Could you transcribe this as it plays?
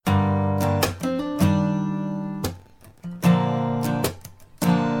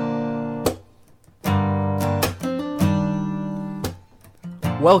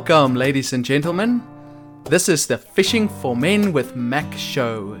Welcome, ladies and gentlemen. This is the Fishing for Men with Mac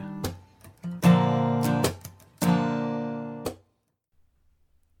show.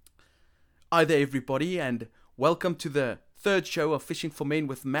 Hi there, everybody, and welcome to the third show of Fishing for Men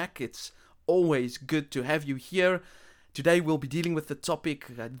with Mac. It's always good to have you here. Today we'll be dealing with the topic,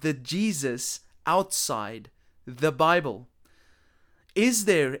 the Jesus outside the Bible. Is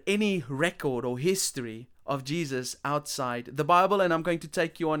there any record or history of Jesus outside the Bible? And I'm going to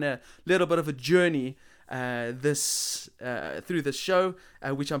take you on a little bit of a journey through this show,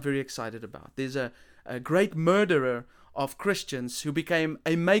 which I'm very excited about. There's a great murderer of Christians who became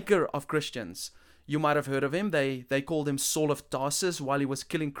a maker of Christians. You might have heard of him. They called him Saul of Tarsus while he was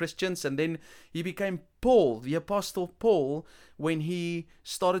killing Christians, and then he became Paul, the Apostle Paul, when he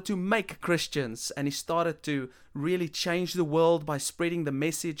started to make Christians, and he started to really change the world by spreading the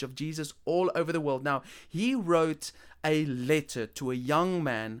message of Jesus all over the world. Now, he wrote a letter to a young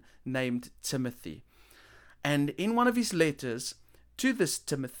man named Timothy, and in one of his letters to this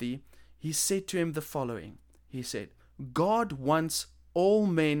Timothy, he said to him the following. He said, God wants all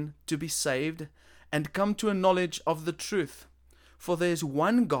men to be saved and come to a knowledge of the truth. For there is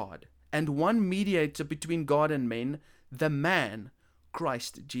one God and one mediator between God and men, the man,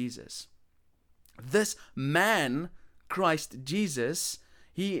 Christ Jesus. This man, Christ Jesus,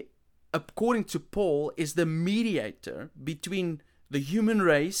 he, according to Paul, is the mediator between the human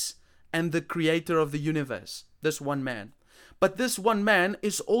race and the creator of the universe, this one man. But this one man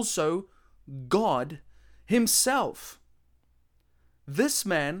is also God himself. This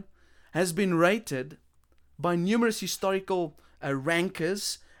man has been rated by numerous historical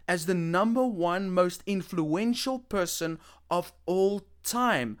rankers as the number one most influential person of all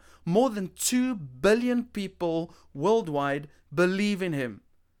time. More than 2 billion people worldwide believe in him.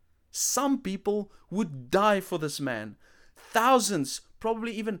 Some people would die for this man. Thousands,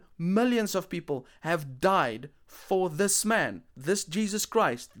 probably even millions of people have died for this man, this Jesus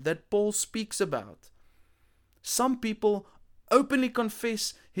Christ that Paul speaks about. Some people openly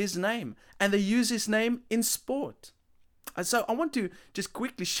confess his name, and they use his name in sport. And so I want to just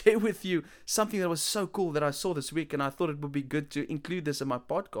quickly share with you something that was so cool that I saw this week, and I thought it would be good to include this in my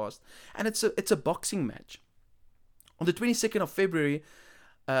podcast. And it's a boxing match. On the 22nd of February,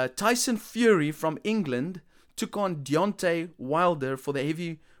 Tyson Fury from England took on Deontay Wilder for the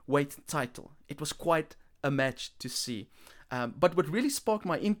heavyweight title. It was quite a match to see. But what really sparked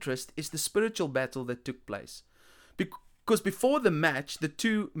my interest is the spiritual battle that took place. Because before the match, the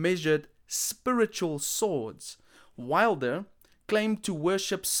two measured spiritual swords. Wilder claimed to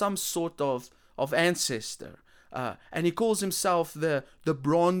worship some sort of ancestor, and he calls himself the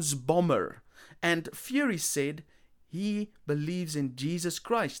Bronze Bomber. And Fury said he believes in Jesus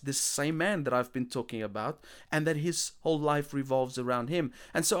Christ, this same man that I've been talking about, and that his whole life revolves around him.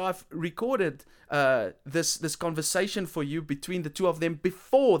 And so I've recorded this conversation for you between the two of them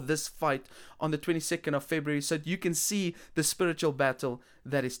before this fight on the 22nd of February, so you can see the spiritual battle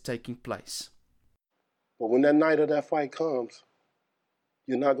that is taking place. But when that night of that fight comes,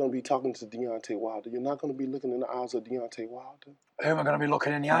 you're not going to be talking to Deontay Wilder. You're not going to be looking in the eyes of Deontay Wilder. Who am I going to be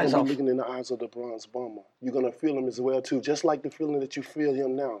looking in the You're eyes of? going to be looking in the eyes of the Bronze Bomber. You're going to feel him as well, too, just like the feeling that you feel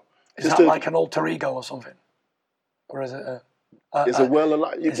him now. Is that like an alter ego or something? Or is it is it well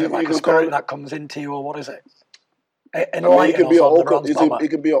alive? Is it like a spirit that comes into you, or what is it? It can be it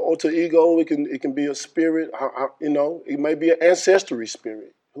can be an alter ego. It can be a spirit. It may be an ancestry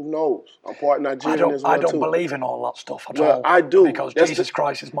spirit. Who knows? I'm part Nigerian as well, I don't too. believe in all that stuff at all. I do. Because Jesus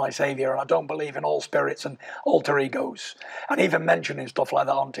Christ is my Saviour, and I don't believe in all spirits and alter egos. And even mentioning stuff like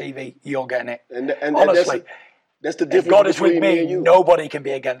that on TV, you're getting it. And honestly, that's the difference. If God is with me and me, you. nobody can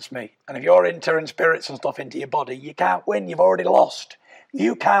be against me. And if you're entering spirits and stuff into your body, you can't win. You've already lost.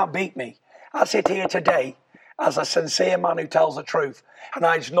 You can't beat me. I sit here today as a sincere man who tells the truth and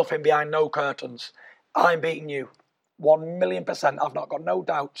hides nothing behind no curtains. I'm beating you. 1,000,000%. I've not got no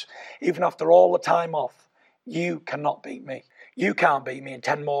doubts. Even after all the time off, you cannot beat me. You can't beat me, and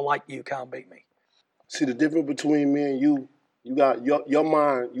 10 more like you can't beat me. See, the difference between me and you got your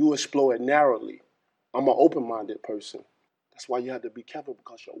mind, you explore it narrowly. I'm an open-minded person. That's why you have to be careful,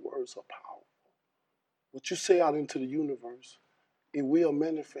 because your words are powerful. What you say out into the universe, it will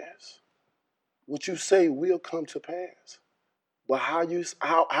manifest. What you say will come to pass. But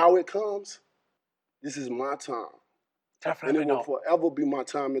how it comes, this is my time. Definitely and it will forever be my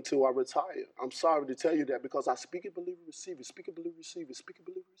time until I retire. I'm sorry to tell you that, because I speak it, believe it, receive it. Speak it, believe it, receive it. Speak it,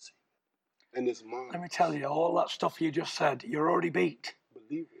 believe it, receive it. And it's mine. Let me tell you, all that stuff you just said, you're already beat.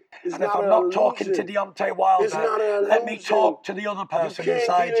 Believe it. It's And if not I'm an not talking to illusion. Deontay Wilder, It's not an let me illusion. talk to the other person can't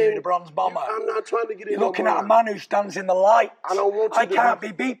inside get you, in- the bronze bomber. I'm not trying to get in You're your looking at a mind. man who stands in the light. I don't want you I to can't be-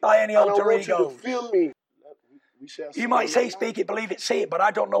 be beat by any I don't alter want you to ego. feel me. We shall see You might in say the speak light. it, believe it, see it, but I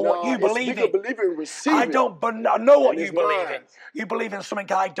don't know what you it's believe bigger in. believe it and receive I it. don't, but I know what And you it's believe mine. in. You believe in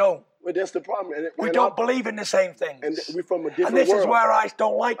something I don't. Well, that's the problem. We And don't I'm- believe in the same things. And we're from a different And this is world. where I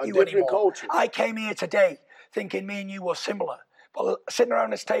don't like A you different anymore. culture. I came here today thinking me and you were similar. But sitting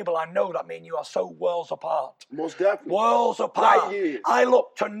around this table, I know that me and you are so worlds apart. Most definitely. Worlds apart. Light years. I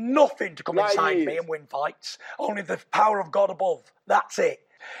look to nothing to come Light inside me years. and win fights. Only the power of God above. That's it.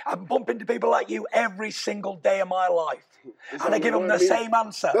 I bump into people like you every single day of my life. There's And I only give them one the me. same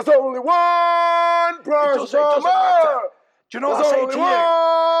answer. There's only one It bronze doesn't matter. bomber. Do you know what There's I say only to you? one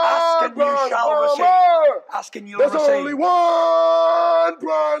Ask and you bronze shall receive. bomber. Ask and you'll There's receive. only one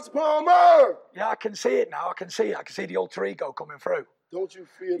bronze bomber. Yeah, I can see it now. I can see it. I can see the alter ego coming through. Don't you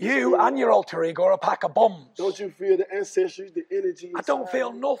feel the You spirit? and your alter ego are a pack of bums. Don't you feel the ancestry, the energy? I don't inside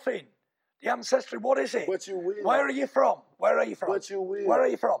feel you? nothing. The ancestry, what is it? But you will. Where are you from? Where are you from? But you will. Where are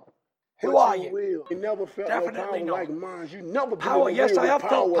you from? Who But are you? you? Will. You never felt Definitely no not. power like mine. You never Power, been in a yes, world I with have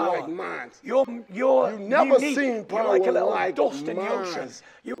felt power. like mine. You're You never unique. seen power You're like a little like dust in the mine. ocean.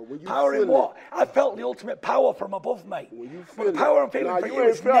 But when you Power in feel what? I felt the ultimate power from above me. When you But feel the power I'm it. feeling Nah, for you you ain't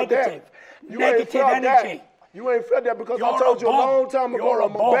is felt that. negative. You Negative ain't felt energy. that. You ain't felt that because I You're told a you a long bum. time ago You're a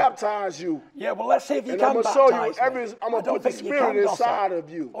I'm going bum. to baptize you. Yeah, well, let's see if you And can I'm going to show you baptize every, me. I'm I going to don't put the think you spirit can, Gossip. inside of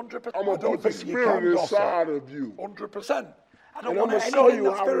you. 100%. I'm going to I don't put the think you spirit can, Gossip. inside of you. 100%. I don't And want I'ma anything show you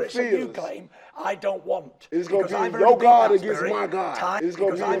that how it spirits that you feels. claim I don't want. It's going Because to I've be already your beat God that against spirit. my God. Time, It's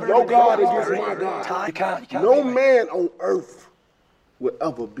going to because be I've your already beat God that against spirit. my God. Time, you can't No beat me. man on earth will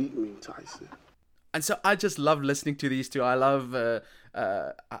ever beat me, Tyson. And so I just love listening to these two. I love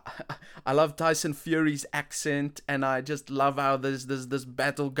I love Tyson Fury's accent, and I just love how there's this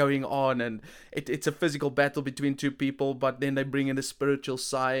battle going on, and it's a physical battle between two people, but then they bring in the spiritual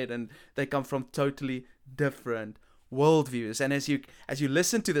side, and they come from totally different worldviews. And as you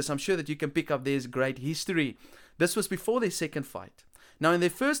listen to this, I'm sure that you can pick up there's great history. This was before their second fight. Now, in their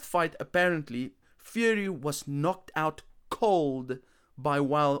first fight, apparently Fury was knocked out cold by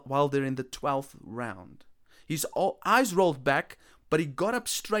Wilder in the 12th round. His eyes rolled back, but he got up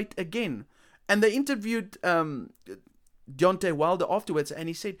straight again. And they interviewed Deontay Wilder afterwards, and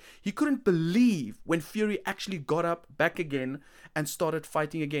he said he couldn't believe when Fury actually got up back again and started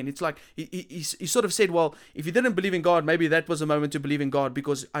fighting again. It's like he sort of said, well, if he didn't believe in God, maybe that was a moment to believe in God,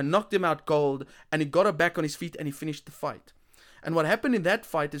 because I knocked him out cold and he got up back on his feet and he finished the fight. And what happened in that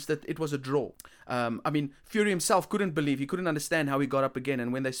fight is that it was a draw. Fury himself couldn't believe, he couldn't understand how he got up again.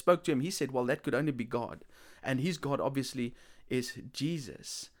 And when they spoke to him, he said, well, that could only be God. And his God, obviously, is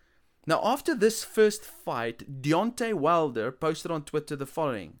Jesus. Now, after this first fight, Deontay Wilder posted on Twitter the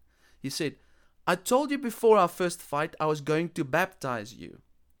following. He said, I told you before our first fight I was going to baptize you.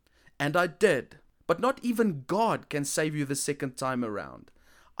 And I did. But not even God can save you the second time around.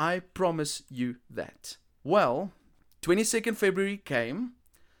 I promise you that. Well, 22nd February came,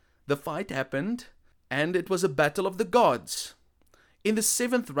 the fight happened, and it was a battle of the gods. In the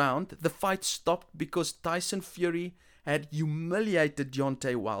 7th round, the fight stopped because Tyson Fury had humiliated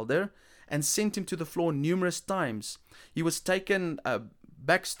Deontay Wilder and sent him to the floor numerous times. He was taken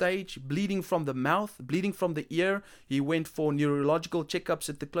backstage, bleeding from the mouth, bleeding from the ear. He went for neurological checkups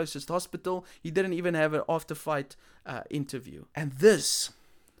at the closest hospital. He didn't even have an after-fight interview. And this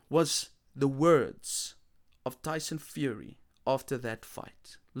was the words of Tyson Fury after that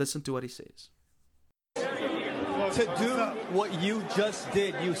fight. Listen to what he says. To do what you just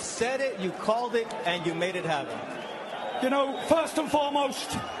did, you said it, you called it, and you made it happen. You know, first and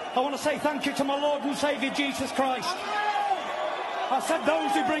foremost, I want to say thank you to my Lord and Saviour Jesus Christ. I said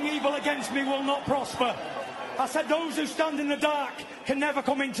those who bring evil against me will not prosper. I said those who stand in the dark can never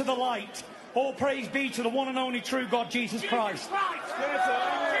come into the light. All praise be to the one and only true God, Jesus Christ.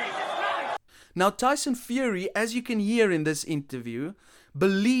 Now, Tyson Fury, as you can hear in this interview,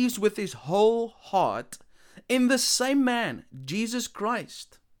 believes with his whole heart in the same man, Jesus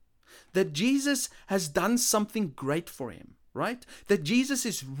Christ. That Jesus has done something great for him, right? That Jesus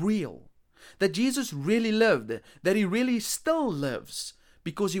is real. That Jesus really lived. That he really still lives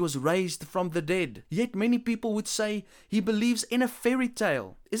because he was raised from the dead. Yet many people would say he believes in a fairy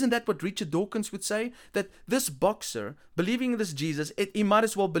tale. Isn't that what Richard Dawkins would say? That this boxer, believing in this Jesus, he might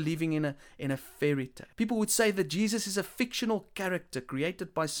as well believing in a fairy tale. People would say that Jesus is a fictional character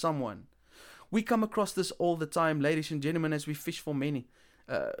created by someone. We come across this all the time, ladies and gentlemen, as we fish for many.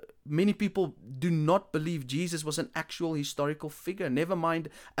 Many people do not believe Jesus was an actual historical figure, never mind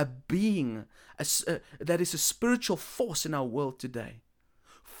a being that is a spiritual force in our world today.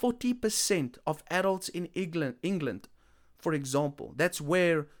 40% of adults in England, for example, that's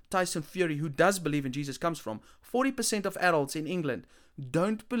where Tyson Fury, who does believe in Jesus, comes from. 40% of adults in England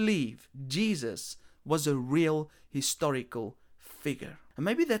don't believe Jesus was a real historical figure. And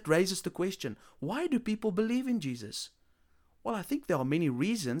maybe that raises the question, why do people believe in Jesus? Well, I think there are many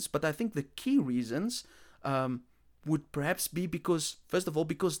reasons, but I think the key reasons would perhaps be because, first of all,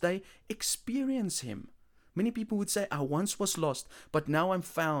 because they experience him. Many people would say, I once was lost, but now I'm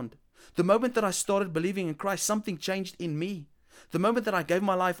found. The moment that I started believing in Christ, something changed in me. The moment that I gave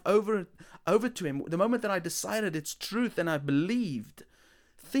my life over to him, the moment that I decided it's truth and I believed,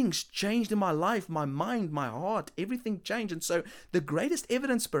 things changed in my life, my mind, my heart, everything changed. And so the greatest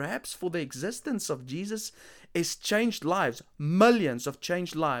evidence perhaps for the existence of Jesus is changed lives, millions of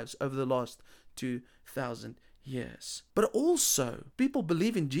changed lives over the last 2,000 years. But also, people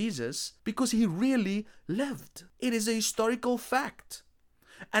believe in Jesus because he really lived. It is a historical fact.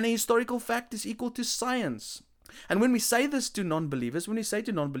 And a historical fact is equal to science. And when we say this to non-believers,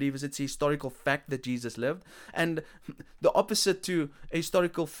 it's a historical fact that Jesus lived. And the opposite to a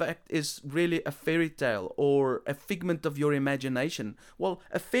historical fact is really a fairy tale or a figment of your imagination. Well,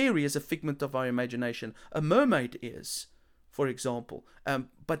 a fairy is a figment of our imagination. A mermaid is, for example.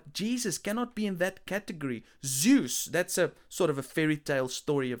 But Jesus cannot be in that category. Zeus, that's a sort of a fairy tale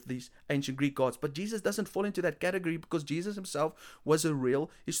story of these ancient Greek gods. But Jesus doesn't fall into that category because Jesus himself was a real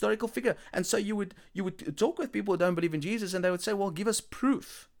historical figure. And so you would talk with people who don't believe in Jesus and they would say, well, give us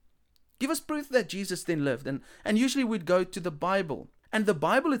proof. Give us proof that Jesus then lived. And usually we'd go to the Bible. And the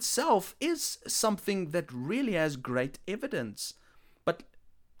Bible itself is something that really has great evidence. But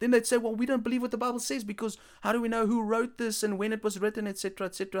then they'd say, well, we don't believe what the Bible says because how do we know who wrote this and when it was written, etc.,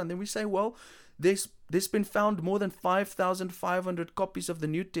 etc. And then we say, well, there's been found more than 5,500 copies of the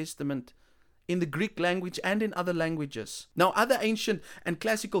New Testament in the Greek language and in other languages. Now, other ancient and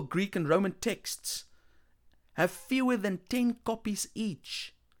classical Greek and Roman texts have fewer than 10 copies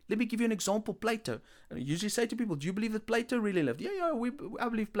each. Let me give you an example. Plato. I usually say to people, do you believe that Plato really lived? Yeah, I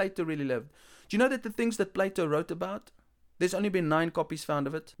believe Plato really lived. Do you know that the things that Plato wrote about, there's only been 9 copies found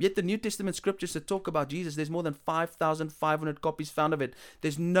of it. Yet the New Testament scriptures that talk about Jesus, there's more than 5,500 copies found of it.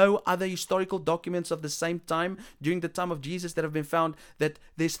 There's no other historical documents of the same time, during the time of Jesus, that have been found that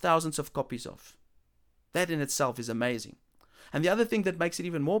there's thousands of copies of. That in itself is amazing. And the other thing that makes it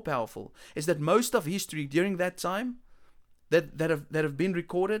even more powerful is that most of history during that time that have been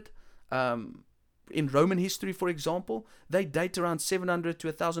recorded, in Roman history, for example, they date around 700 to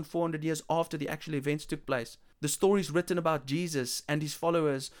 1,400 years after the actual events took place. The stories written about Jesus and his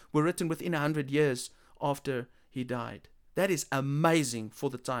followers were written within 100 years after he died. That is amazing for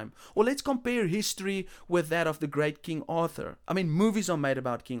the time. Or let's compare history with that of the great King Arthur. I mean, movies are made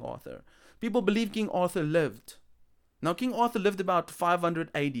about King Arthur. People believe King Arthur lived. Now, King Arthur lived about 500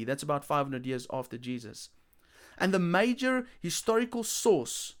 AD. That's about 500 years after Jesus. And the major historical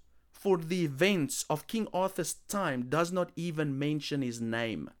source for the events of King Arthur's time does not even mention his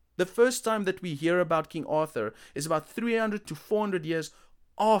name. The first time that we hear about King Arthur is about 300 to 400 years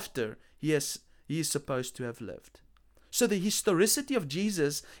after he is supposed to have lived. So the historicity of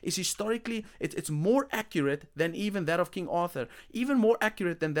Jesus is historically, it's more accurate than even that of King Arthur, even more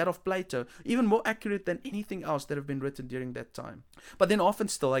accurate than that of Plato, even more accurate than anything else that have been written during that time. But then often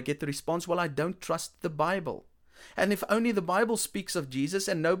still I get the response, well, I don't trust the Bible. And if only the Bible speaks of Jesus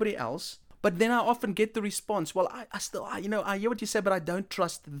and nobody else. But then I often get the response, well, I hear what you say, but I don't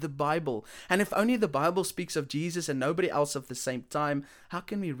trust the Bible. And if only the Bible speaks of Jesus and nobody else at the same time, how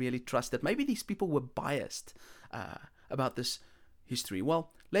can we really trust it? Maybe these people were biased about this history.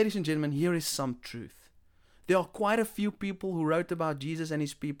 Well, ladies and gentlemen, here is some truth. There are quite a few people who wrote about Jesus and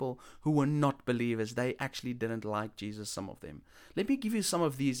his people who were not believers. They actually didn't like Jesus, some of them. Let me give you some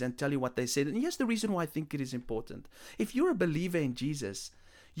of these and tell you what they said. And here's the reason why I think it is important. If you're a believer in Jesus,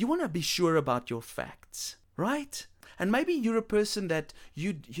 you want to be sure about your facts, right? And maybe you're a person that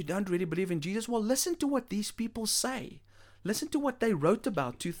you don't really believe in Jesus. Well, listen to what these people say. Listen to what they wrote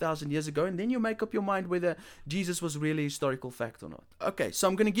about 2,000 years ago, and then you make up your mind whether Jesus was really a historical fact or not. Okay, so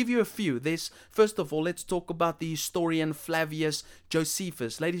I'm going to give you a few. First of all, let's talk about the historian Flavius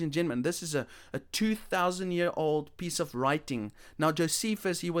Josephus. Ladies and gentlemen, this is a 2,000-year-old piece of writing. Now,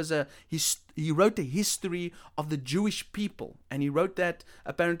 Josephus, he wrote a history of the Jewish people, and he wrote that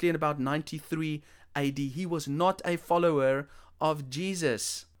apparently in about 93 AD. He was not a follower of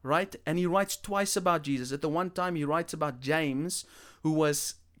Jesus. Right? And he writes twice about Jesus. At the one time, he writes about James, who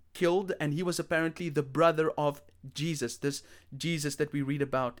was killed, and he was apparently the brother of Jesus, this Jesus that we read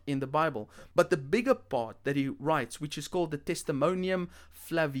about in the Bible. But the bigger part that he writes, which is called the Testimonium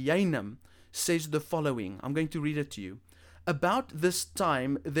Flavianum, says the following. I'm going to read it to you. About this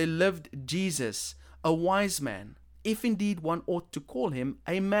time there lived Jesus, a wise man, if indeed one ought to call him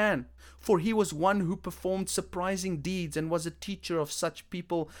a man. For he was one who performed surprising deeds and was a teacher of such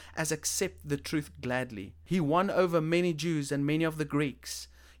people as accept the truth gladly. He won over many Jews and many of the Greeks.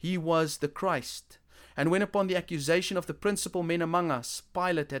 He was the Christ. And when upon the accusation of the principal men among us,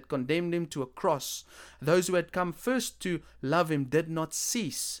 Pilate had condemned him to a cross, those who had come first to love him did not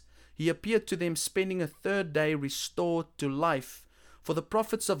cease. He appeared to them, spending a third day restored to life. For the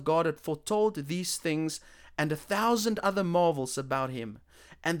prophets of God had foretold these things and 1,000 other marvels about him.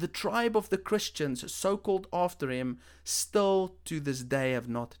 And the tribe of the Christians, so called after him, still to this day have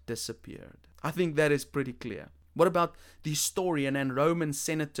not disappeared. I think that is pretty clear. What about the historian and Roman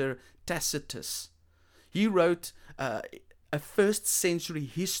senator Tacitus? He wrote a 1st century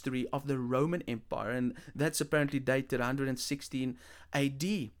history of the Roman Empire, and that's apparently dated 116 AD.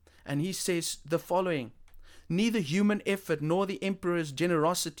 And he says the following: neither human effort, nor the emperor's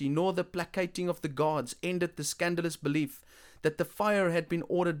generosity, nor the placating of the gods ended the scandalous belief that the fire had been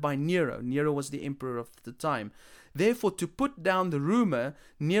ordered by Nero. Nero was the emperor of the time. Therefore, to put down the rumor,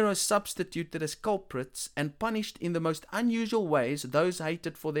 Nero substituted as culprits and punished in the most unusual ways those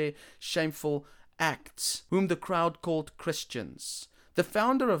hated for their shameful acts, whom the crowd called Christians. The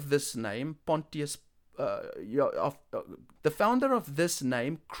founder of this name,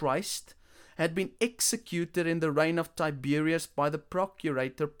 Christ, had been executed in the reign of Tiberius by the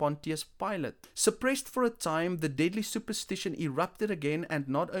procurator Pontius Pilate. Suppressed for a time, the deadly superstition erupted again, and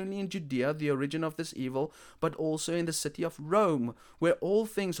not only in Judea, the origin of this evil, but also in the city of Rome, where all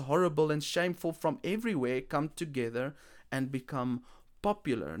things horrible and shameful from everywhere come together and become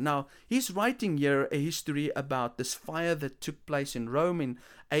popular. Now, he's writing here a history about this fire that took place in Rome in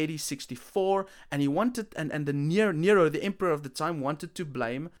AD 64, and he wanted, and the Nero, the emperor of the time, wanted to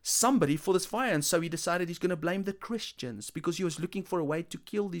blame somebody for this fire, and so he decided he's going to blame the Christians, because he was looking for a way to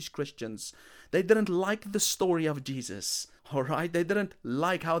kill these Christians. They didn't like the story of Jesus, all right? They didn't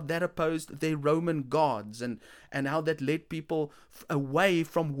like how that opposed their Roman gods, and how that led people away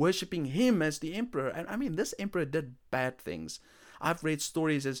from worshiping him as the emperor. And I mean, this emperor did bad things. I've read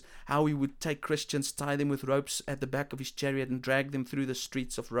stories as how he would take Christians, tie them with ropes at the back of his chariot and drag them through the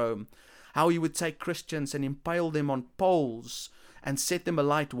streets of Rome. How he would take Christians and impale them on poles and set them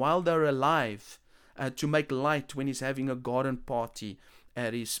alight while they're alive to make light when he's having a garden party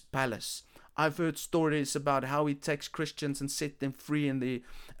at his palace. I've heard stories about how he takes Christians and set them free in the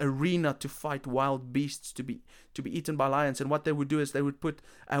arena to fight wild beasts to be eaten by lions. And what they would do is they would put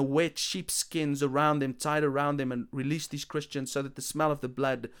wet sheepskins around them, tied around them, and release these Christians so that the smell of the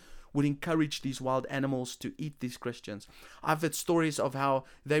blood would encourage these wild animals to eat these Christians. I've heard stories of how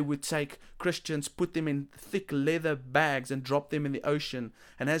they would take Christians, put them in thick leather bags and drop them in the ocean.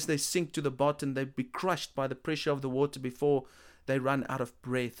 And as they sink to the bottom, they'd be crushed by the pressure of the water before they run out of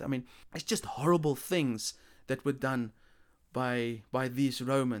breath. I mean, it's just horrible things that were done by these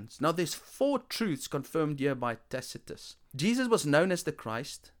Romans. Now, there's 4 truths confirmed here by Tacitus. Jesus was known as the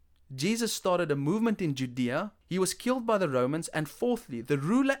Christ. Jesus started a movement in Judea. He was killed by the Romans. And fourthly, the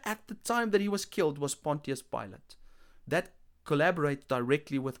ruler at the time that he was killed was Pontius Pilate. That collaborates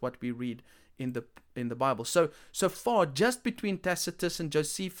directly with what we read in the Bible. So far, just between Tacitus and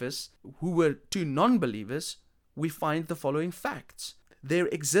Josephus, who were 2 non-believers, we find the following facts. There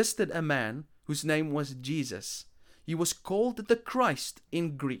existed a man whose name was Jesus. He was called the Christ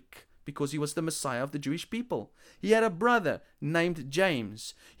in Greek because he was the Messiah of the Jewish people. He had a brother named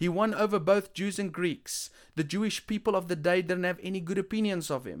James. He won over both Jews and Greeks. The Jewish people of the day didn't have any good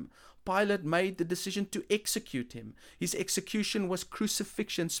opinions of him. Pilate made the decision to execute him. His execution was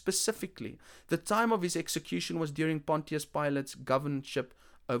crucifixion specifically. The time of his execution was during Pontius Pilate's governorship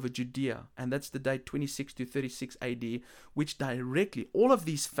over Judea, and that's the date 26 to 36 AD, which directly, all of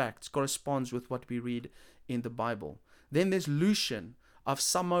these facts corresponds with what we read in the Bible. Then there's Lucian of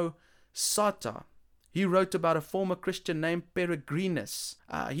Samosata. He wrote about a former Christian named Peregrinus.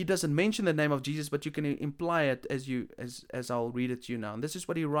 He doesn't mention the name of Jesus, but you can imply it as I'll read it to you now. And this is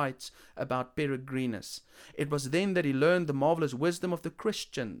what he writes about Peregrinus. It was then that he learned the marvelous wisdom of the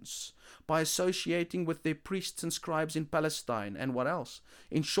Christians by associating with their priests and scribes in Palestine. And what else?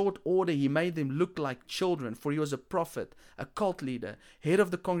 In short order, he made them look like children, for he was a prophet, a cult leader, head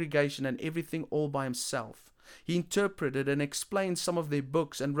of the congregation, and everything all by himself. He interpreted and explained some of their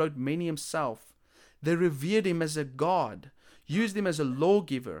books and wrote many himself. They revered him as a god, used him as a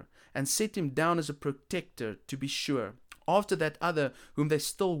lawgiver, and set him down as a protector, to be sure. After that other, whom they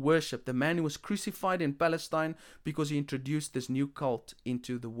still worship, the man who was crucified in Palestine because he introduced this new cult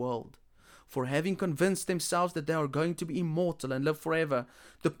into the world. For having convinced themselves that they are going to be immortal and live forever,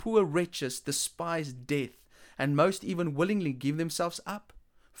 the poor wretches despise death and most even willingly give themselves up.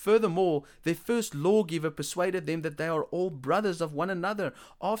 Furthermore, their first lawgiver persuaded them that they are all brothers of one another,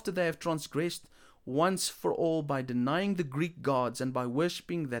 after they have transgressed once for all by denying the Greek gods and by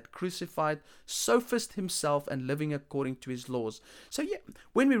worshipping that crucified sophist himself and living according to his laws. So yeah,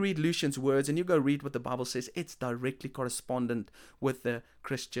 when we read Lucian's words and you go read what the Bible says, it's directly correspondent with the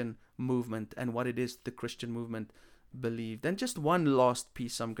Christian movement and what it is the Christian movement believed. And just one last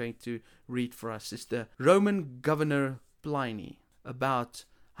piece I'm going to read for us is the Roman governor Pliny. About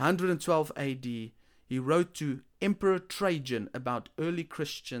 112 AD, he wrote to Emperor Trajan about early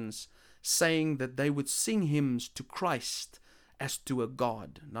Christians, saying that they would sing hymns to Christ as to a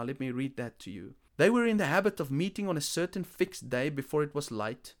god. Now let me read that to you. They were in the habit of meeting on a certain fixed day before it was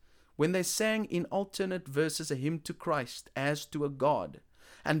light, when they sang in alternate verses a hymn to Christ as to a god,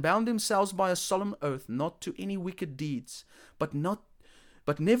 and bound themselves by a solemn oath not to any wicked deeds, but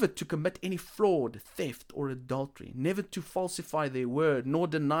never to commit any fraud, theft, or adultery, never to falsify their word, nor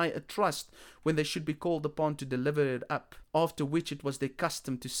deny a trust when they should be called upon to deliver it up, after which it was their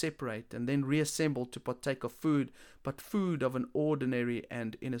custom to separate and then reassemble to partake of food, but food of an ordinary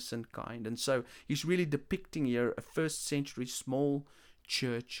and innocent kind. And so he's really depicting here a first century small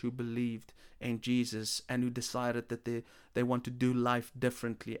church who believed in Jesus and who decided that they want to do life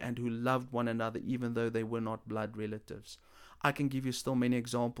differently and who loved one another even though they were not blood relatives. I can give you still many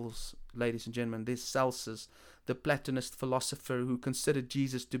examples, ladies and gentlemen. There's Celsus, the Platonist philosopher who considered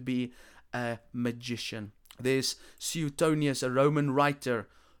Jesus to be a magician. There's Suetonius, a Roman writer,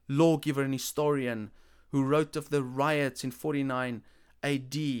 lawgiver and historian, who wrote of the riots in 49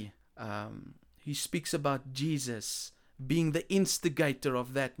 AD. He speaks about Jesus being the instigator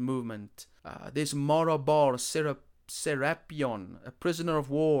of that movement. There's Marabar Serapion, a prisoner of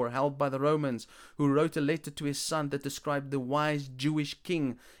war held by the Romans, who wrote a letter to his son that described the wise Jewish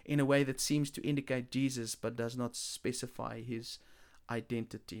king in a way that seems to indicate Jesus but does not specify his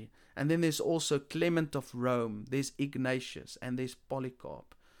identity. And then there's also Clement of Rome, there's Ignatius, and there's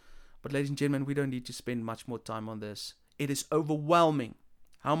Polycarp. But ladies and gentlemen, we don't need to spend much more time on this. It is overwhelming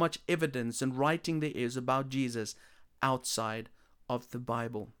how much evidence and writing there is about Jesus outside of the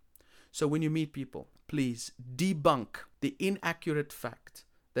Bible. So when you meet people, please debunk the inaccurate fact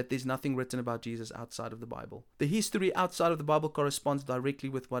that there's nothing written about Jesus outside of the Bible. The history outside of the Bible corresponds directly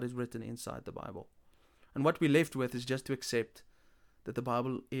with what is written inside the Bible. And what we're left with is just to accept that the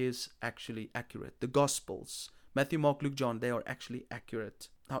Bible is actually accurate. The Gospels, Matthew, Mark, Luke, John, they are actually accurate.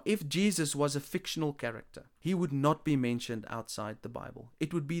 Now, if Jesus was a fictional character, he would not be mentioned outside the Bible.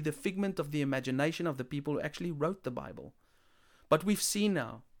 It would be the figment of the imagination of the people who actually wrote the Bible. But we've seen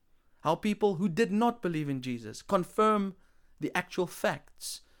now how people who did not believe in Jesus confirm the actual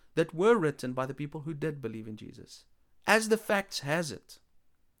facts that were written by the people who did believe in Jesus. As the facts has it,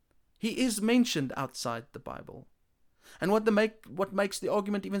 he is mentioned outside the Bible. And what makes the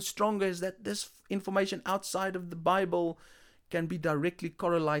argument even stronger is that this information outside of the Bible can be directly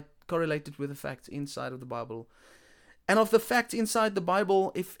correlated with the facts inside of the Bible. And of the facts inside the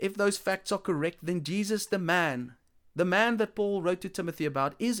Bible, if those facts are correct, then Jesus, the man that Paul wrote to Timothy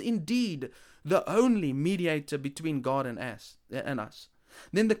about, is indeed the only mediator between God and us.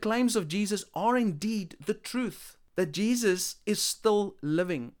 Then the claims of Jesus are indeed the truth, that Jesus is still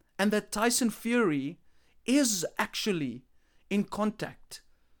living, and that Tyson Fury is actually in contact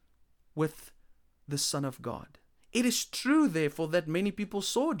with the Son of God. It is true, therefore, that many people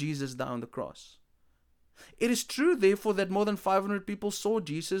saw Jesus die on the cross. It is true, therefore, that more than 500 people saw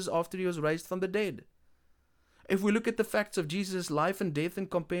Jesus after he was raised from the dead. If we look at the facts of Jesus' life and death and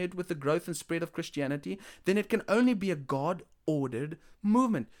compare it with the growth and spread of Christianity, then it can only be a God-ordered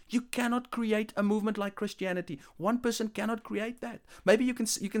movement. You cannot create a movement like Christianity. One person cannot create that. Maybe you can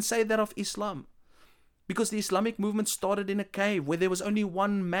say that of Islam, because the Islamic movement started in a cave where there was only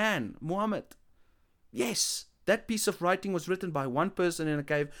one man, Muhammad. Yes, that piece of writing was written by one person in a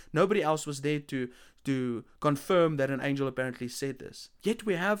cave. Nobody else was there to confirm that an angel apparently said this. Yet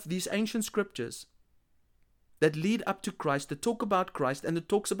we have these ancient scriptures that lead up to Christ, that talk about Christ, and that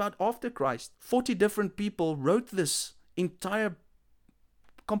talks about after Christ. 40 different people wrote this entire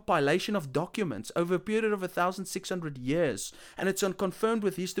compilation of documents over a period of 1,600 years, and it's unconfirmed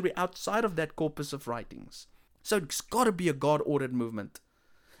with history outside of that corpus of writings. So it's got to be a God-ordered movement.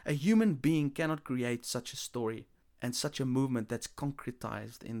 A human being cannot create such a story and such a movement that's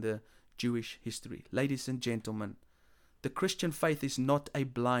concretized in the Jewish history. Ladies and gentlemen, the Christian faith is not a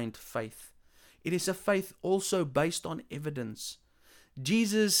blind faith. It is a faith also based on evidence.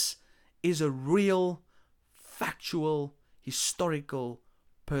 Jesus is a real, factual, historical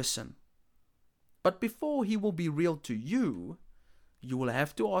person. But before he will be real to you, you will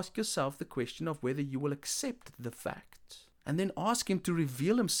have to ask yourself the question of whether you will accept the fact. And then ask Him to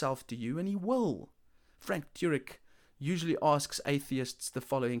reveal Himself to you, and He will. Frank Turek usually asks atheists the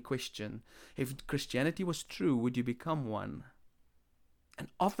following question: if Christianity was true, would you become one? And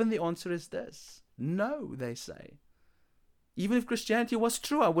often the answer is this: no, they say. Even if Christianity was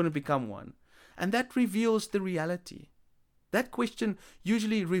true, I wouldn't become one. And that reveals the reality. That question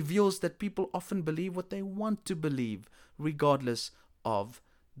usually reveals that people often believe what they want to believe, regardless of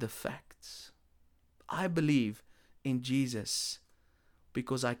the facts. I believe in Jesus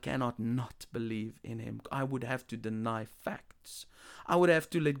because I cannot not believe in Him. I would have to deny facts. I would have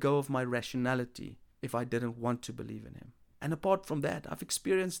to let go of my rationality if I didn't want to believe in Him. And apart from that, I've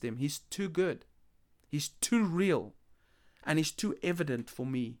experienced Him. He's too good. He's too real. And He's too evident for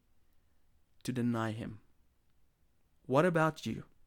me to deny Him. What about you?